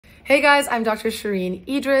Hey guys, I'm Dr. Shereene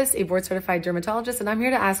Idirss, a board-certified dermatologist, and I'm here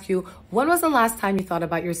to ask you, when was the last time you thought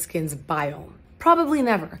about your skin's biome? Probably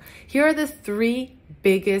never. Here are the 3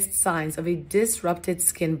 biggest signs of a disrupted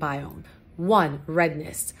skin biome. 1,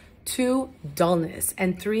 redness. 2, dullness.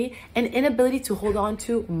 And 3, an inability to hold on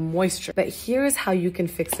to moisture. But here's how you can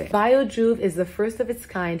fix it. BIOJUVE is the first of its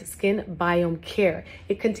kind skin biome care.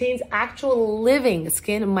 It contains actual living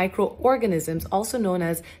skin microorganisms, also known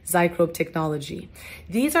as zycrobe technology.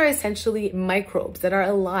 These are essentially microbes that are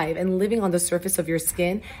alive and living on the surface of your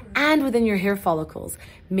skin and within your hair follicles,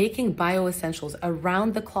 making bioessentials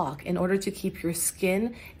around the clock in order to keep your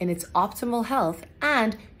skin in its optimal health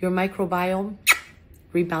and your microbiome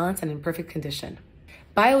rebalanced and in perfect condition.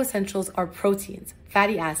 Bioessentials are proteins,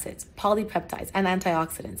 fatty acids, polypeptides, and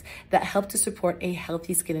antioxidants that help to support a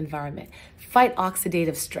healthy skin environment, fight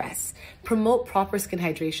oxidative stress, promote proper skin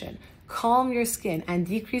hydration, calm your skin and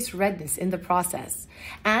decrease redness in the process,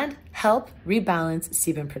 and help rebalance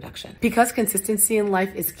sebum production. Because consistency in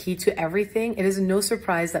life is key to everything, it is no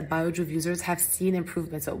surprise that BIOJUVE users have seen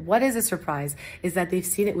improvements. But what is a surprise is that they've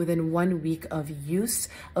seen it within 1 week of use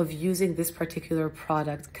of using this particular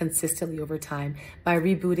product consistently over time by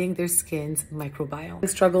rebooting their skin's microbiome. I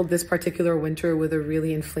struggled this particular winter with a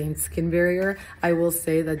really inflamed skin barrier. I will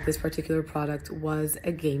say that this particular product was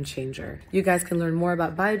a game changer. You guys can learn more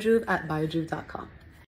about BIOJUVE at biojuve.com.